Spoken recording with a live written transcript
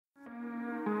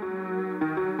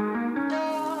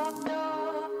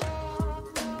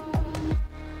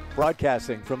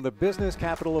Broadcasting from the business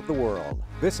capital of the world,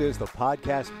 this is the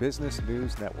Podcast Business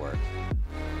News Network.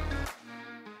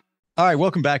 All right,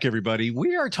 welcome back, everybody.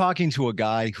 We are talking to a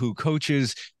guy who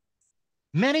coaches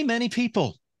many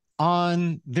people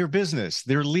on their business.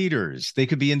 They're leaders. They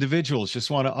could be individuals, just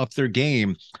want to up their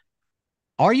game.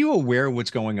 Are you aware of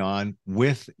what's going on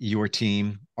with your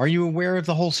team? Are you aware of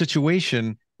the whole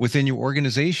situation within your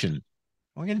organization?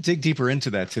 We're going to dig deeper into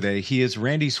that today. He is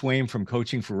Randy Swaim from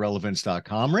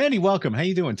coachingforrelevance.com. Randy, welcome. How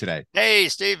you doing today? Hey,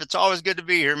 Steve, it's always good to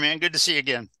be here, man. Good to see you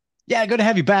again. Yeah, good to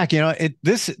have you back. You know,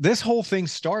 this whole thing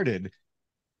started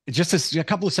just a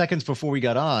couple of seconds before we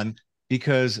got on,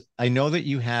 because I know that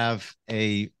you have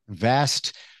a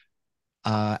vast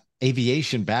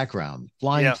aviation background,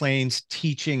 flying planes,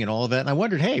 teaching, and all of that. And I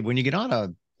wondered, hey, when you get on a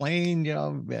plane, you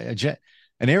know, a jet,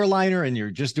 an airliner, and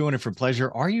you're just doing it for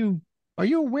pleasure, are you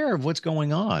aware of what's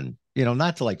going on? You know,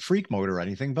 not to like freak mode or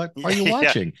anything, but are you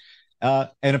watching? And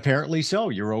apparently so.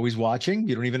 You're always watching.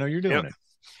 You don't even know you're doing it.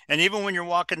 And even when you're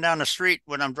walking down the street,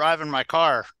 when I'm driving my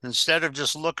car, instead of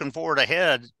just looking forward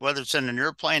ahead, whether it's in an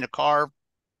airplane, a car,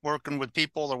 working with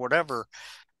people or whatever,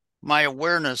 my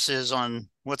awareness is on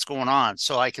what's going on.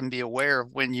 So I can be aware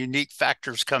of when unique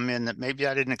factors come in that maybe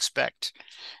I didn't expect.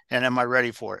 And am I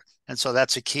ready for it? And so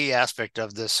that's a key aspect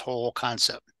of this whole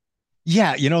concept.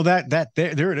 Yeah, you know, that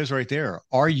there it is right there.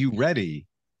 Are you ready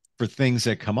for things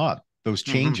that come up? Those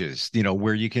changes, you know,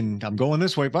 where you can, I'm going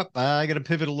this way, but I got to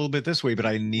pivot a little bit this way, but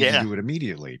I need to do it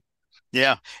immediately.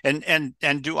 Yeah. And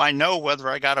do I know whether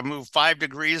I got to move 5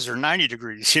 degrees or 90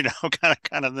 degrees, you know,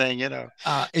 kind of thing, you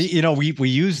know? We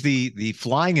use the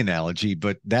flying analogy,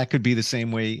 but that could be the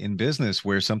same way in business,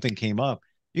 where something came up,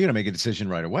 you're going to make a decision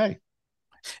right away.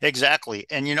 Exactly.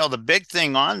 And, you know, the big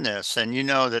thing on this, and you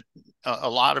know that a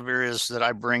lot of areas that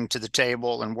I bring to the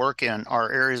table and work in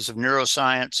are areas of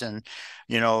neuroscience, and,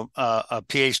 you know, a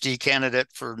PhD candidate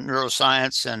for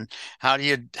neuroscience, and how do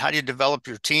you develop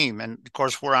your team? And of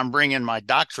course, where I'm bringing my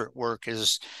doctorate work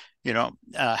is, you know,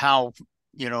 how,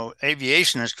 you know,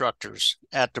 aviation instructors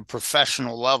at the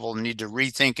professional level need to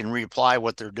rethink and reapply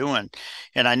what they're doing.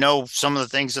 And I know some of the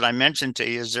things that I mentioned to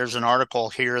you is there's an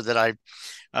article here that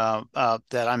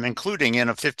I'm including in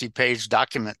a 50-page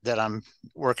document that I'm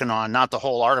working on, not the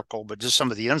whole article, but just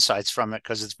some of the insights from it,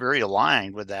 because it's very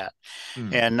aligned with that.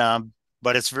 And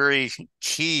but it's very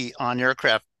key on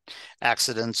aircraft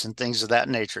accidents and things of that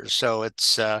nature. So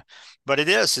but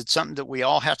it's something that we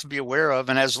all have to be aware of.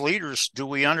 And as leaders, do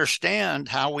we understand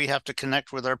how we have to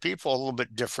connect with our people a little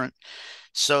bit different,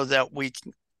 so that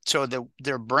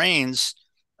their brains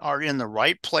are in the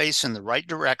right place, in the right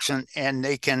direction, and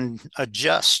they can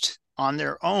adjust on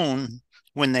their own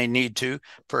when they need to,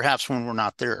 perhaps when we're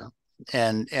not there.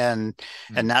 And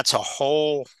that's a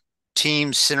whole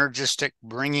team synergistic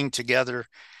bringing together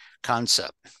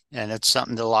concept. And it's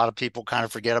something that a lot of people kind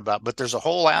of forget about, but there's a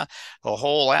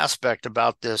whole aspect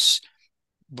about this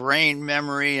brain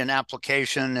memory and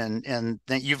application. And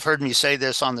you've heard me say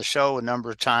this on the show a number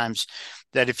of times,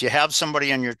 that if you have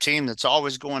somebody on your team that's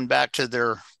always going back to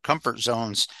their comfort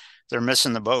zones, they're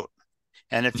missing the boat.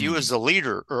 And if you as the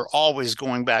leader are always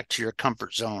going back to your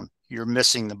comfort zone, you're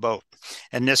missing the boat.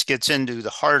 And this gets into the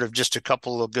heart of just a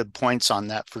couple of good points on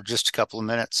that for just a couple of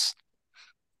minutes.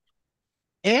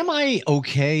 Am I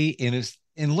okay in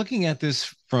looking at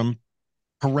this from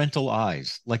parental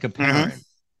eyes, like a parent,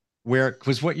 where,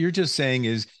 because what you're just saying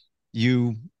is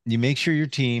you make sure your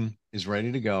team is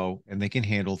ready to go and they can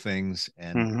handle things,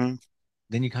 and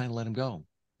then you kind of let them go.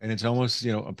 And it's almost,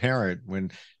 you know, a parent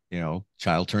when, you know,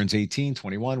 child turns 18,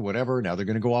 21, whatever, now they're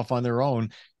going to go off on their own.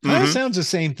 Kind of sounds the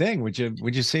same thing. Would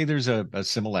you say there's a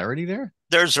similarity there?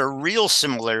 There's a real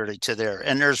similarity to there.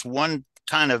 And there's one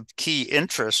kind of key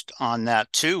interest on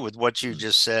that too, with what you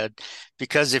just said,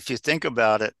 because if you think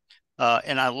about it,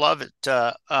 and I love it,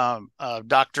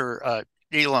 Dr.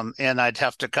 Elam, and I'd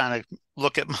have to kind of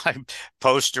look at my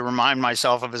post to remind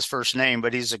myself of his first name,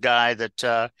 but he's a guy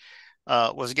that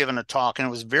was given a talk, and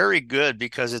it was very good,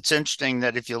 because it's interesting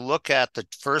that if you look at the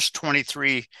first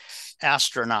 23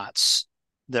 astronauts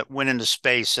that went into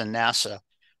space in NASA,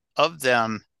 of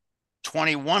them,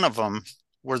 21 of them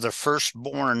were the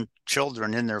firstborn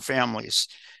children in their families.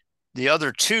 The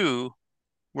other 2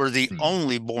 were the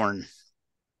only born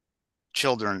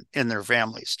children in their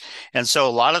families. And so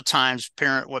a lot of times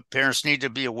what parents need to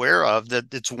be aware of,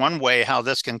 that it's one way how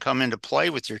this can come into play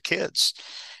with your kids.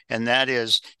 And that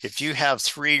is, if you have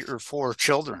 3 or 4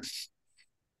 children,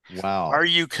 are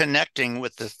you connecting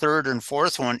with the 3rd and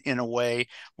 4th one in a way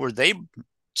where they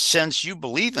sense you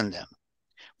believe in them,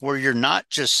 where you're not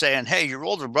just saying, hey, your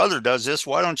older brother does this,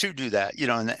 why don't you do that? You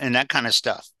know, and that kind of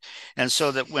stuff. And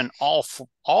so that when all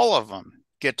of them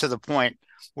get to the point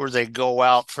where they go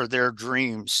out for their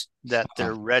dreams, that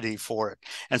they're ready for it.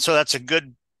 And so that's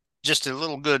just a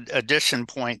little good addition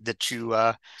point that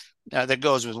that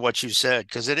goes with what you said,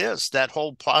 because it is, that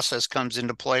whole process comes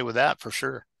into play with that for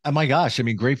sure. Oh my gosh. I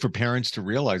mean, great for parents to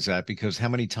realize that, because how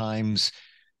many times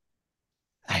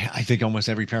I think almost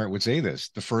every parent would say this.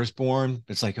 The firstborn,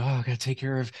 it's like, oh, I got to take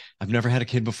care of, I've never had a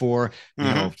kid before,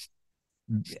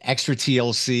 extra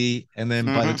TLC. And then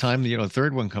by the time, the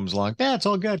third one comes along, yeah, it's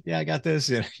all good. Yeah, I got this.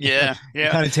 Yeah. You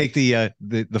kind of take the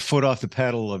foot off the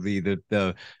pedal of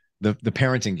the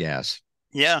parenting gas.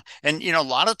 Yeah. And, a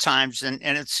lot of times, and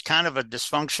it's kind of a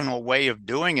dysfunctional way of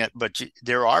doing it, but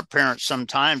there are parents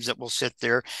sometimes that will sit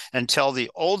there and tell the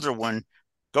older one,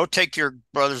 go take your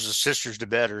brothers and sisters to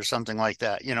bed or something like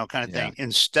that, kind of thing,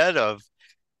 instead of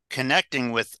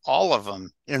connecting with all of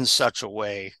them in such a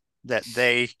way that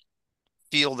they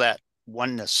feel that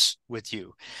oneness with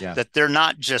you, that they're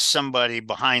not just somebody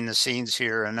behind the scenes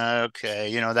here and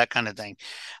okay, that kind of thing.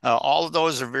 All of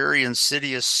those are very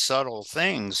insidious, subtle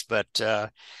things, but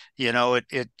it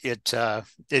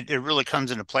really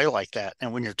comes into play like that.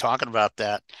 And when you're talking about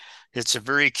that, it's a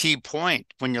very key point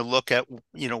when you look at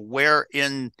where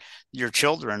in your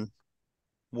children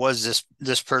was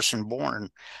this person born.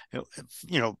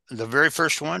 The very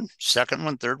first one, second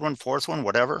one, third one, fourth one,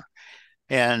 whatever.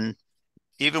 And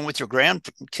even with your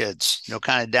grandkids,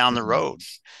 kind of down the road,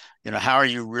 how are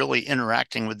you really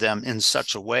interacting with them in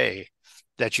such a way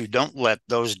that you don't let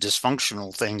those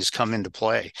dysfunctional things come into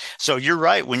play? So you're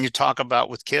right. When you talk about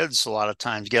with kids, a lot of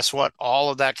times, guess what? All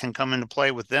of that can come into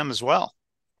play with them as well.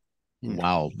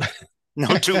 Wow.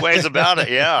 No two ways about it.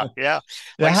 Yeah. Yeah.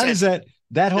 Like how does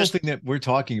that whole thing that we're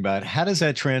talking about, how does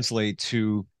that translate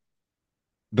to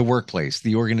the workplace,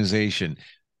 the organization?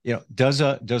 Does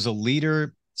a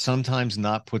leader sometimes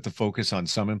not put the focus on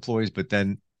some employees, but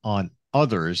then on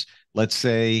others? Let's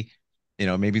say,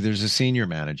 maybe there's a senior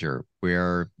manager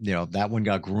where, that one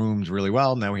got groomed really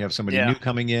well. Now we have somebody new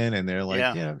coming in and they're like,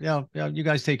 yeah, you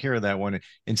guys take care of that one,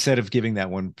 instead of giving that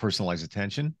one personalized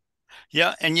attention.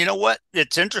 Yeah. And you know what?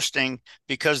 It's interesting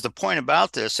because the point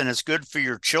about this, and it's good for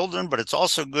your children, but it's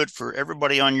also good for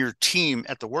everybody on your team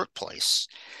at the workplace.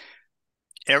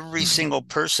 Every single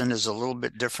person is a little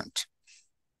bit different.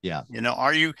 Yeah.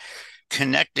 Are you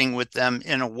connecting with them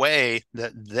in a way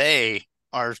that they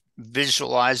are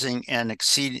visualizing and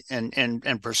exceed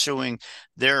and pursuing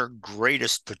their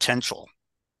greatest potential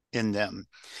in them?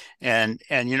 And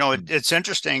it's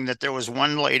interesting that there was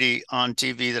one lady on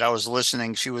TV that I was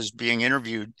listening. She was being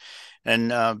interviewed,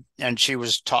 and she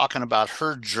was talking about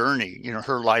her journey,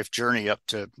 her life journey up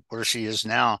to where she is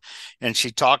now. And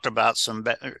she talked about some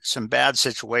bad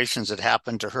situations that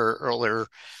happened to her earlier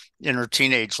in her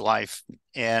teenage life.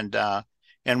 And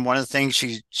one of the things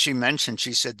she mentioned,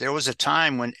 she said, there was a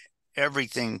time when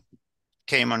everything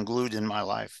came unglued in my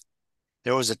life.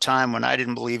 There was a time when I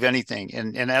didn't believe anything.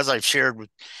 And as I've shared with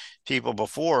people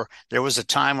before, there was a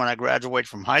time when I graduated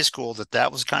from high school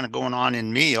that was kind of going on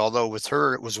in me, although with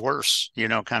her, it was worse,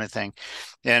 kind of thing.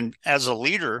 And as a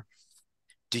leader,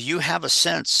 do you have a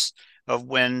sense of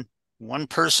when one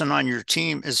person on your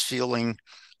team is feeling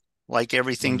like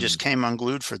everything just came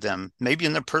unglued for them, maybe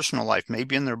in their personal life,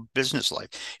 maybe in their business life?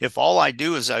 If all I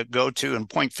do is I go to and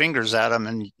point fingers at them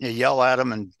and yell at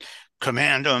them and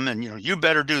command them and, you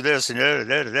better do this, and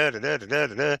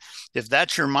if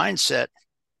that's your mindset,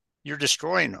 you're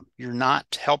destroying them. You're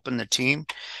not helping the team.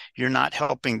 You're not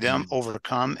helping them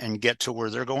overcome and get to where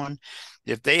they're going.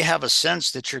 If they have a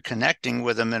sense that you're connecting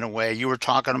with them in a way, you were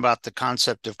talking about the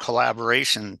concept of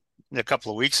collaboration a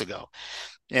couple of weeks ago.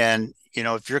 And,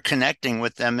 if you're connecting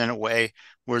with them in a way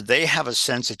where they have a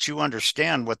sense that you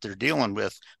understand what they're dealing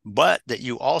with, but that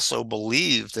you also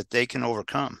believe that they can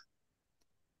overcome,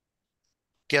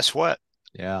 guess what?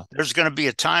 Yeah. There's going to be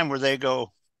a time where they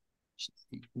go,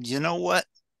 you know what?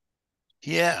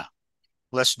 Yeah,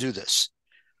 let's do this.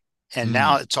 And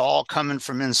now it's all coming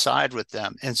from inside with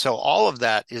them. And so all of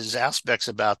that is aspects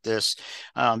about this.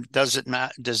 Does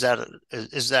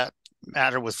that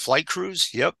matter with flight crews?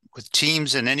 Yep. With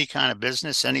teams in any kind of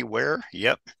business, anywhere?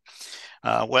 Yep.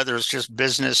 Whether it's just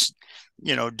business,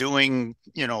 doing,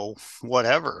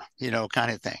 whatever,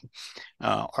 kind of thing.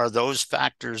 Are those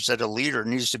factors that a leader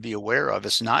needs to be aware of?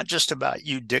 It's not just about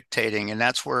you dictating. And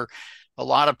that's where a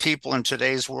lot of people in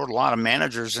today's world, a lot of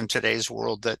managers in today's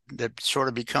world that sort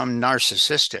of become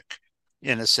narcissistic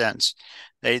in a sense.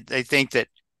 They think that,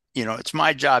 it's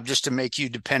my job just to make you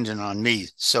dependent on me.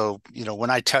 So, when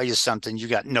I tell you something, you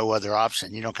got no other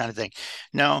option, kind of thing.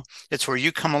 No, it's where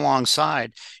you come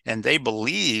alongside and they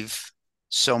believe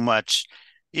so much,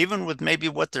 even with maybe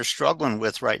what they're struggling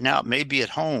with right now. It may be at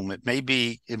home. It may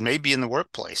be in the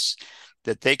workplace.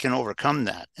 that they can overcome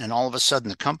that. And all of a sudden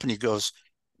the company goes,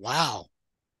 wow,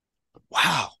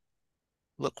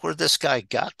 look where this guy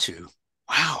got to.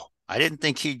 Wow. I didn't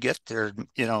think he'd get there,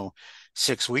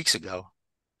 6 weeks ago.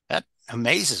 That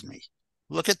amazes me.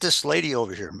 Look at this lady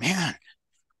over here. Man,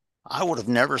 I would have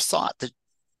never thought that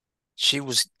she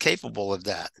was capable of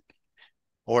that.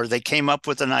 Or they came up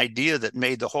with an idea that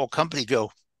made the whole company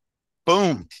go,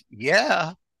 boom,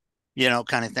 yeah,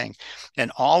 kind of thing.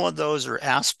 And all of those are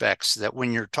aspects that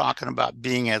when you're talking about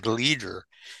being a leader,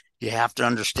 you have to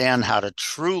understand how to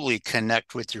truly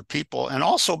connect with your people, and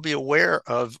also be aware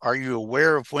of, are you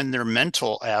aware of when their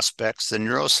mental aspects, the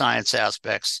neuroscience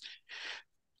aspects,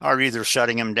 are either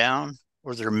shutting them down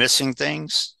or they're missing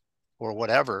things or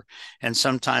whatever. And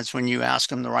sometimes when you ask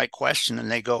them the right question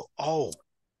and they go, oh,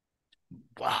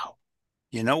 wow,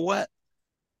 you know what?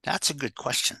 That's a good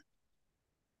question.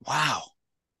 Wow.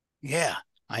 Yeah,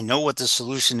 I know what the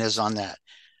solution is on that.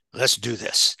 Let's do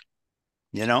this,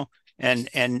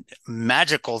 and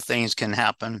magical things can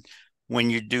happen when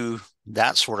you do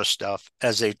that sort of stuff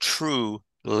as a true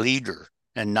leader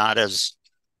and not as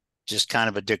just kind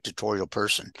of a dictatorial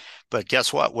person. But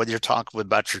guess what? Whether you're talking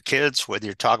about your kids, whether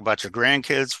you're talking about your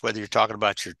grandkids, whether you're talking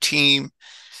about your team,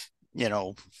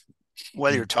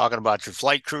 whether you're talking about your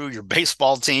flight crew, your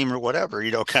baseball team, or whatever,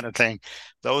 kind of thing.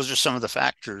 Those are some of the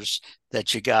factors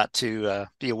that you got to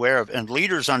be aware of. And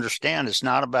leaders understand it's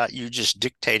not about you just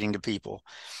dictating to people,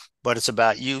 but it's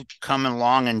about you coming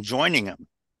along and joining them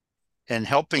and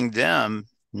helping them,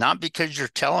 not because you're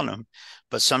telling them,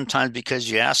 but sometimes because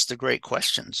you ask the great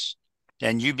questions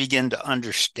and you begin to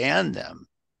understand them,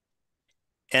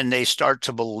 and they start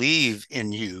to believe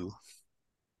in you,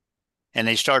 and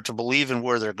they start to believe in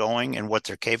where they're going and what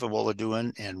they're capable of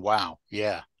doing. And wow,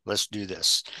 yeah, let's do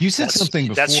this. You said something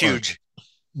before. That's huge.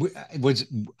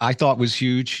 I thought was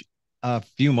huge a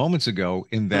few moments ago,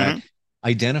 in that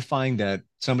identifying that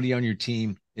somebody on your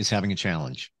team is having a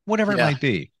challenge, whatever it might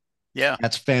be. Yeah.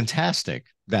 That's fantastic.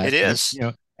 It is.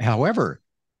 However,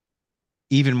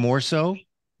 even more so,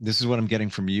 this is what I'm getting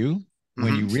from you.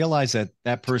 When you realize that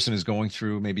that person is going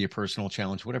through maybe a personal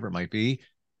challenge, whatever it might be,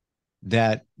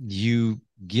 that you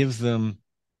give them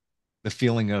the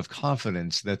feeling of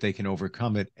confidence that they can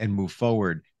overcome it and move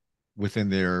forward within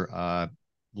their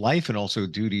life and also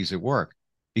duties at work.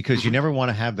 Because you never want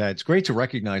to have that. It's great to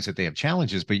recognize that they have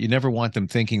challenges, but you never want them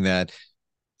thinking that,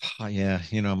 oh, yeah,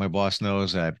 my boss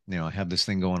knows that, I have this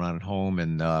thing going on at home,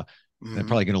 and they're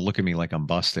probably going to look at me like I'm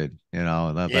busted,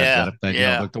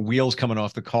 the wheels coming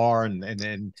off the car,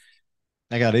 and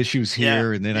I got issues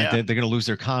here, and then they're going to lose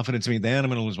their confidence. Then I'm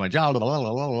going to lose my job, blah,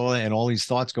 blah, blah, blah, and all these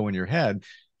thoughts go in your head.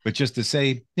 But just to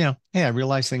say, hey, I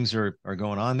realize things are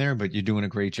going on there, but you're doing a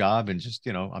great job, and just,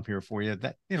 I'm here for you.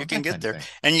 That you can get there.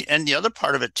 And the other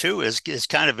part of it too is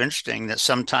kind of interesting that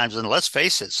sometimes, and let's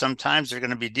face it, sometimes they're going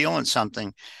to be dealing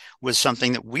with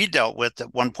something that we dealt with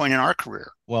at one point in our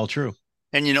career. Well, true.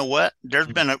 And you know what? There's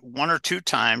been one or two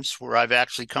times where I've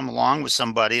actually come along with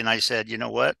somebody and I said, you know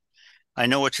what? I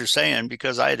know what you're saying,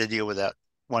 because I had to deal with that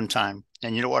one time.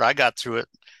 And you know what? I got through it.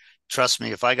 Trust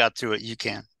me, if I got through it, you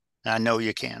can. And I know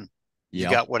you can. You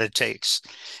got what it takes.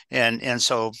 And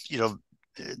so,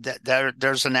 that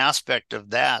there's an aspect of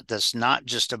that that's not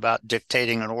just about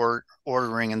dictating and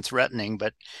ordering and threatening,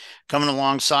 but coming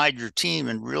alongside your team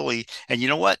and really, and you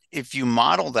know what? If you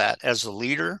model that as a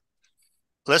leader,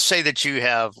 let's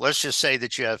just say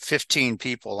that you have 15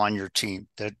 people on your team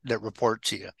that report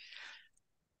to you.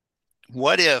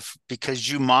 What if,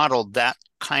 because you modeled that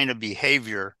kind of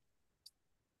behavior,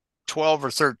 12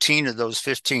 or 13 of those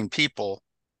 15 people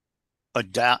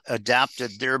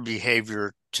adapted their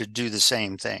behavior to do the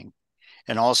same thing?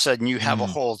 And all of a sudden you have a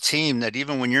whole team that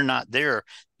even when you're not there,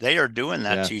 they are doing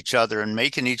that to each other and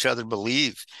making each other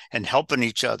believe and helping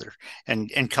each other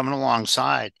and coming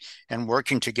alongside and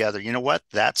working together. You know what?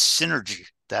 That's synergy.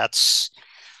 That's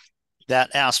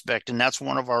that aspect. And that's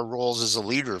one of our roles as a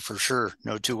leader, for sure.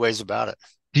 No two ways about it.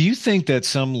 Do you think that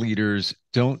some leaders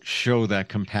don't show that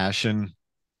compassion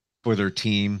for their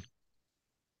team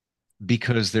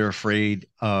because they're afraid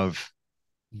of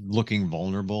looking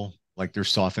vulnerable, like they're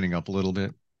softening up a little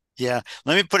bit? Yeah.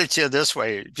 Let me put it to you this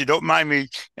way. If you don't mind me,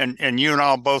 and you and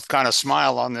I'll both kind of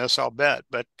smile on this, I'll bet,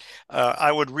 but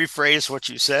I would rephrase what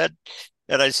you said.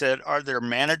 And I said, are there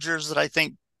managers that I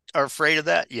think are afraid of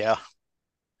that? Yeah.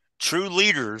 True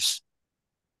leaders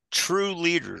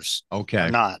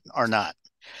are not.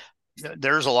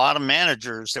 There's a lot of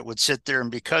managers that would sit there,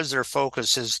 and because their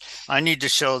focus is, I need to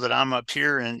show that I'm up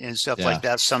here and stuff like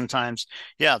that. Sometimes,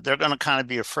 they're going to kind of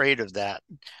be afraid of that.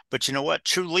 But you know what?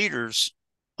 True leaders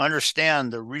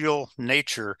understand the real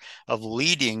nature of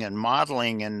leading and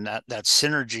modeling and that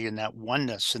synergy and that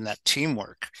oneness and that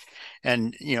teamwork.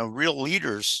 And, real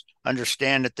leaders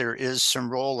understand that there is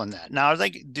some role in that. Now,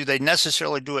 do they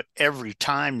necessarily do it every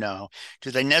time? No.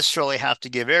 Do they necessarily have to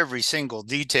give every single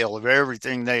detail of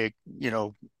everything they,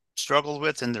 struggled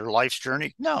with in their life's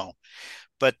journey? No.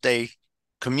 But they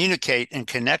communicate and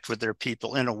connect with their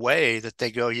people in a way that they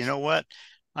go, you know what?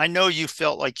 I know you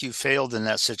felt like you failed in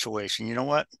that situation. You know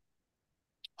what?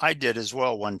 I did as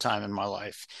well one time in my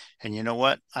life. And you know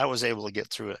what? I was able to get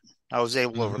through it. I was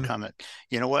able to overcome it.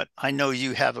 You know what? I know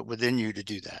you have it within you to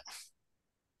do that.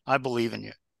 I believe in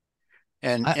you.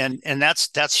 And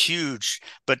that's huge.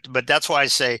 But that's why I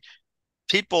say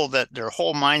people that their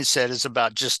whole mindset is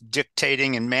about just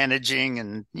dictating and managing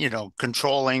and,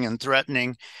 controlling and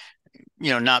threatening,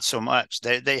 not so much.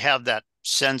 They have that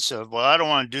sense of, well, I don't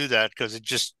want to do that because it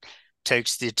just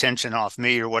takes the attention off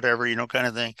me or whatever, kind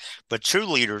of thing. But true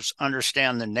leaders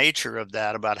understand the nature of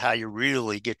that, about how you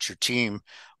really get your team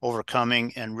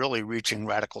overcoming and really reaching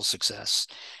radical success.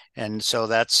 And so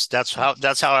that's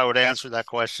how I would answer that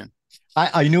question.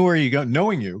 I knew where you go.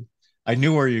 Knowing you, I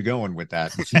knew where you're going with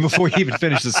that before you even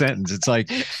finish the sentence. It's like,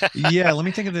 yeah, let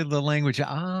me think of the language.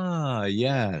 Ah,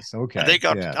 yes. Okay. I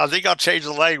think I'll change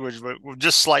the language, but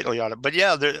just slightly on it. But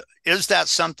yeah, is that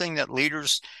something that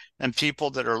leaders and people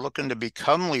that are looking to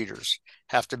become leaders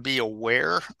have to be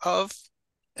aware of,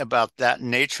 about that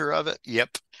nature of it?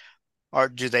 Yep. Or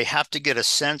do they have to get a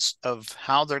sense of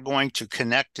how they're going to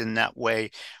connect in that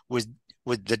way with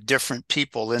the different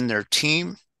people in their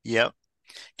team? Yep.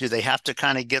 Do they have to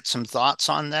kind of get some thoughts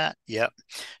on that? Yep.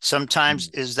 Sometimes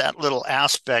is that little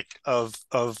aspect of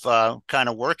kind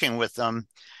of working with them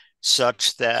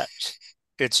such that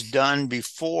it's done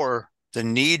before the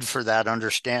need for that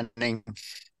understanding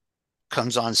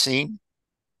comes on scene?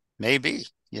 Maybe,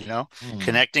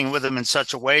 connecting with them in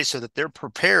such a way so that they're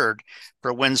prepared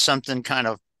for when something kind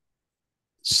of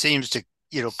seems to,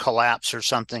 collapse or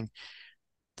something.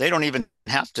 They don't even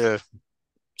have to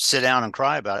sit down and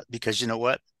cry about it, because you know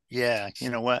what? Yeah,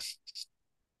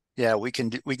 yeah, we can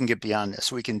get beyond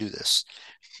this. We can do this.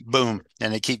 Boom,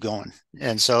 and they keep going.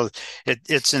 And so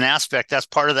it's an aspect that's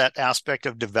part of that aspect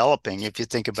of developing, if you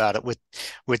think about it,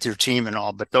 with your team and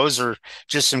all. But those are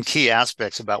just some key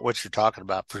aspects about what you're talking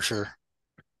about, for sure.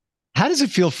 How does it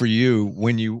feel for you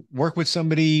when you work with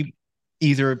somebody,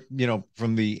 either,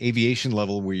 from the aviation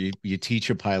level where you teach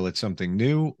a pilot something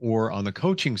new, or on the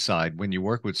coaching side when you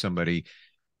work with somebody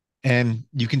and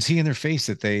you can see in their face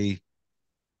that they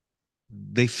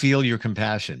feel your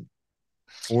compassion,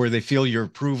 or they feel your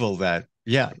approval that,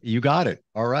 yeah, you got it.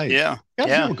 All right. Yeah.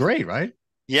 Gotta feel great, right?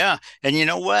 Yeah. And you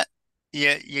know what?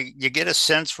 You get a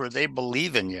sense where they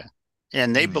believe in you,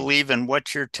 and they believe in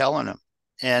what you're telling them.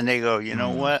 And they go, you know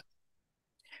what?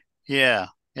 Yeah.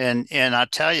 And I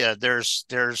tell you, there's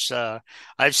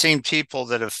I've seen people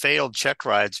that have failed check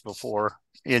rides before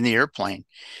in the airplane.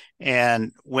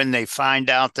 And when they find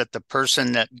out that the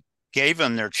person that gave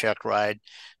them their check ride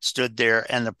stood there,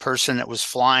 and the person that was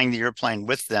flying the airplane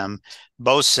with them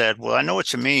both said, well, I know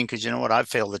what you mean, because you know what? I've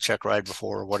failed a check ride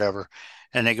before, or whatever.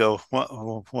 And they go,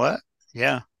 what?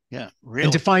 Yeah. Yeah. Really?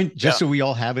 And define, just so we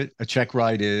all have it, a check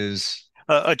ride is?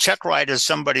 A check ride is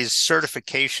somebody's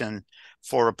certification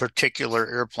for a particular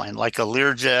airplane, like a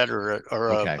Learjet or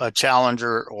a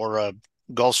Challenger or a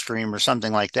Gulfstream or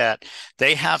something like that.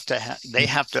 They have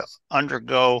to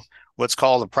undergo what's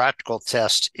called a practical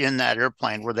test in that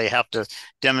airplane, where they have to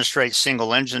demonstrate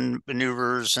single engine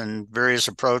maneuvers and various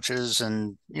approaches,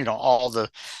 and all the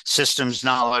systems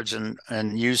knowledge and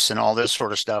use and all this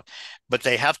sort of stuff. But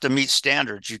they have to meet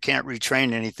standards. You can't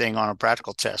retrain anything on a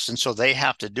practical test, and so they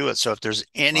have to do it. So if there's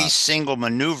any single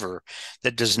maneuver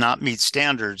that does not meet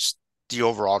standards, the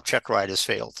overall check ride has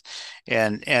failed.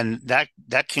 And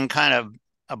that can kind of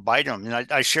bite them.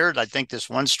 And I shared, I think, this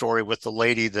one story with the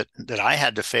lady that I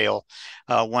had to fail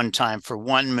one time for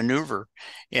one maneuver.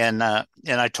 And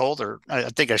I told her, I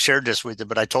think I shared this with you,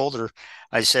 but I told her,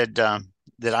 I said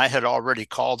that I had already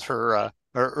called her,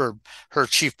 or her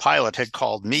chief pilot had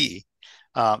called me,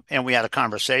 and we had a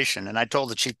conversation. And I told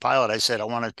the chief pilot, I said, I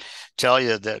want to tell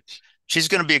you that she's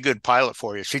going to be a good pilot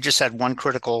for you. She just had one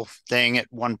critical thing at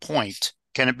one point.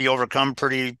 Can it be overcome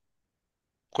pretty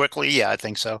quickly? Yeah, I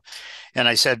think so. And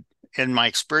I said, in my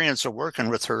experience of working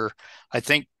with her, I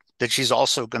think that she's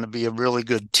also going to be a really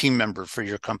good team member for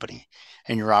your company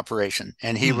and your operation.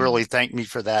 And he really thanked me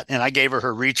for that. And I gave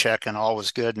her recheck, and all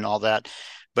was good and all that.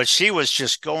 But she was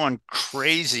just going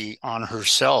crazy on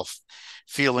herself,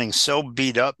 feeling so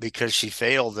beat up because she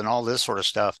failed and all this sort of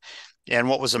stuff. And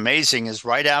what was amazing is,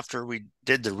 right after we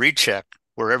did the recheck,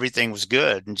 where everything was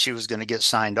good and she was going to get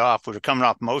signed off. We were coming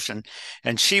off motion,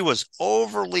 and she was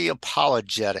overly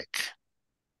apologetic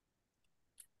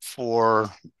for,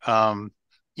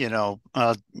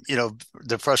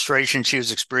 the frustration she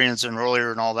was experiencing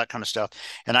earlier and all that kind of stuff.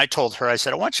 And I told her, I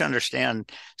said, I want you to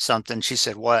understand something. She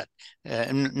said, what?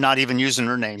 And not even using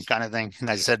her name, kind of thing. And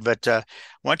I said, but I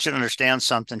want you to understand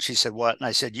something. She said, what? And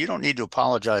I said, you don't need to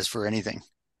apologize for anything.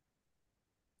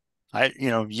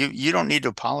 You don't need to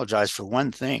apologize for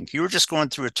one thing. You were just going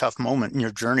through a tough moment in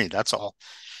your journey. That's all.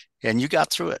 And you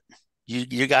got through it.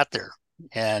 You got there.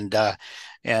 And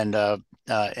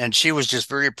she was just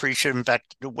very appreciative. In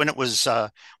fact, when it was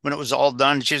all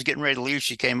done, she was getting ready to leave.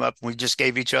 She came up and we just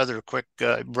gave each other a quick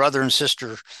brother and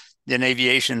sister in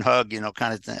aviation hug,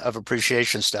 kind of of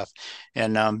appreciation stuff.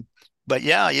 And but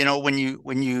yeah, when you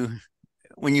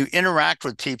interact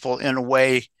with people in a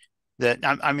way that,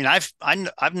 I mean, I've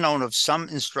known of some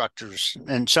instructors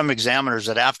and some examiners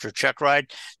that after a check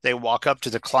ride, they walk up to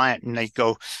the client and they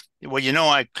go, well,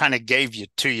 I kind of gave you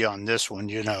to you on this one,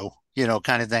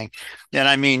 kind of thing. And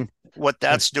I mean, what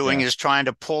that's doing is trying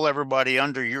to pull everybody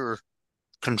under your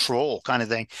control, kind of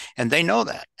thing. And they know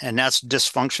that, and that's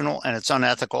dysfunctional and it's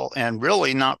unethical and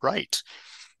really not right.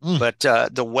 But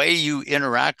the way you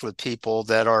interact with people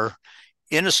that are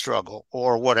in a struggle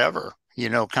or whatever,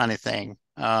 kind of thing,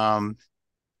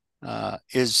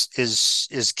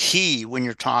 is key when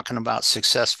you're talking about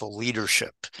successful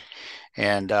leadership.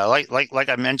 And like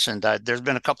I mentioned, there's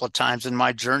been a couple of times in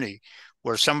my journey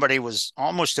where somebody was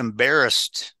almost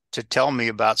embarrassed to tell me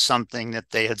about something that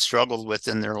they had struggled with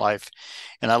in their life.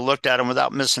 And I looked at them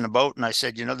without missing a boat. And I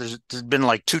said, there's been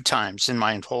like 2 times in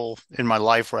my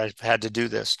life where I've had to do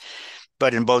this.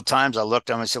 But in both times I looked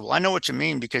at them and I said, well, I know what you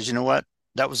mean, because you know what?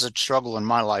 That was a struggle in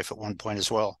my life at one point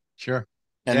as well. Sure.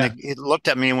 And it looked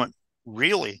at me and went,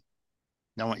 really?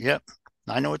 And I went, yep,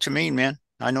 I know what you mean, man.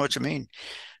 I know what you mean.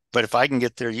 But if I can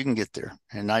get there, you can get there.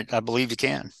 And I believe you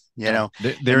can,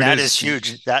 that is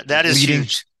huge. That is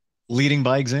huge. Leading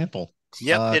by example.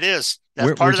 Yep, it is.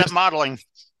 That's part of that modeling.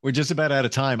 We're just about out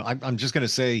of time. I'm just going to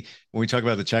say, when we talk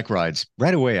about the check rides,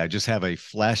 right away, I just have a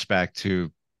flashback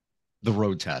to the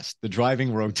road test, the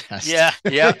driving road test. Yeah.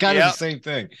 Kind of the same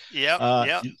thing.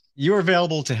 Yeah. You're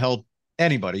available to help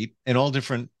anybody in all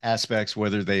different aspects,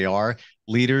 whether they are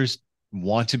leaders,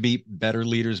 want to be better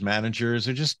leaders, managers,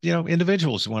 or just,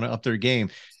 individuals who want to up their game.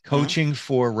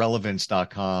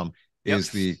 Coachingforrelevance.com is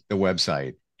the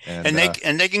website. And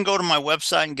they can go to my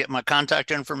website and get my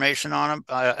contact information on them.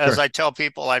 As I tell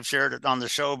people, I've shared it on the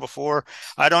show before.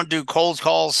 I don't do cold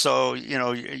calls. So,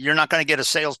 you're not going to get a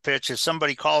sales pitch. If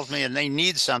somebody calls me and they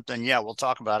need something, we'll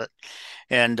talk about it.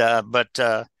 And, but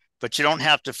you don't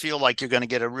have to feel like you're going to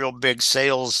get a real big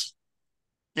sales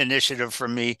initiative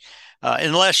from me,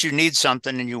 unless you need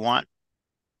something and you want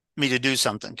me to do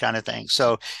something, kind of thing.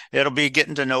 So it'll be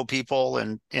getting to know people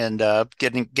and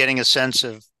getting a sense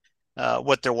of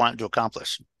what they're wanting to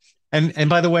accomplish. And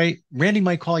by the way, Randy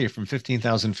might call you from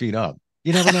 15,000 feet up.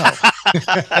 You never know.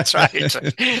 That's right.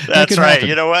 That's right. Happen.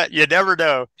 You know what? You never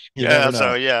know.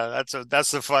 So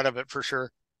that's the fun of it for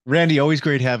sure. Randy, always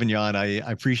great having you on. I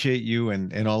appreciate you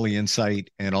and all the insight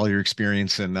and all your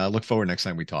experience, and look forward next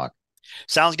time we talk.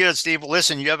 Sounds good, Steve.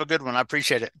 Listen, you have a good one. I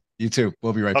appreciate it. You too.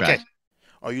 We'll be right back.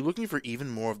 Are you looking for even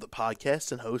more of the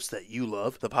podcasts and hosts that you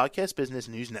love? The Podcast Business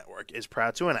News Network is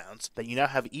proud to announce that you now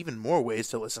have even more ways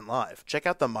to listen live. Check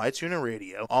out the MyTuner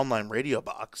Radio, online radio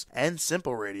box, and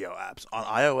Simple Radio apps on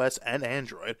iOS and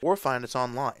Android, or find us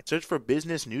online. Search for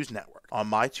Business News Network on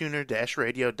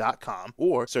mytuner-radio.com,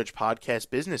 or search Podcast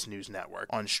Business News Network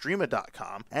on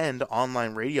streama.com and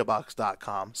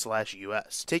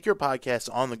onlineradiobox.com/US. Take your podcast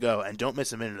on the go and don't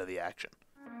miss a minute of the action.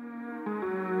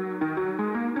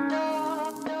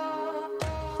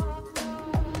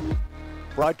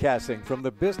 Broadcasting from the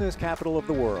business capital of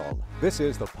the world, this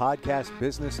is the Podcast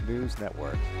Business News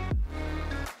Network.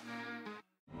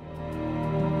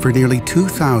 For nearly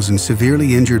 2,000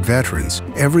 severely injured veterans,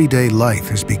 everyday life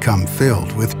has become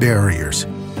filled with barriers.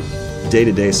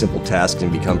 Day-to-day simple tasks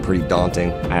can become pretty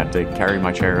daunting. I have to carry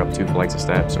my chair up 2 flights of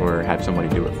steps or have somebody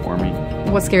do it for me.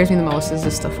 What scares me the most is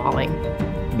just the falling.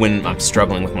 When I'm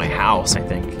struggling with my house, I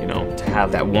think, to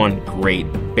have that one great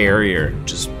barrier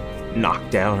just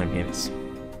knocked down, I mean, it's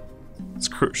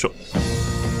crucial.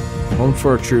 Home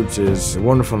for Our Troops is a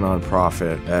wonderful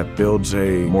nonprofit that builds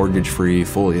a mortgage-free,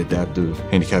 fully adaptive,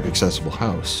 handicap-accessible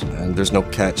house. And there's no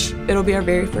catch. It'll be our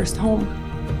very first home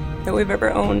that we've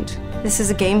ever owned. This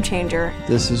is a game changer.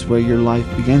 This is where your life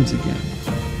begins again.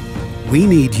 We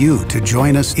need you to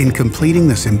join us in completing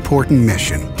this important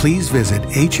mission. Please visit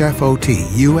hfotusa.org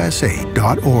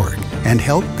and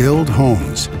help build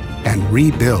homes. and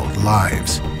rebuild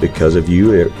lives. Because of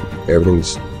you,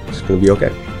 everything's going to be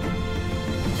okay.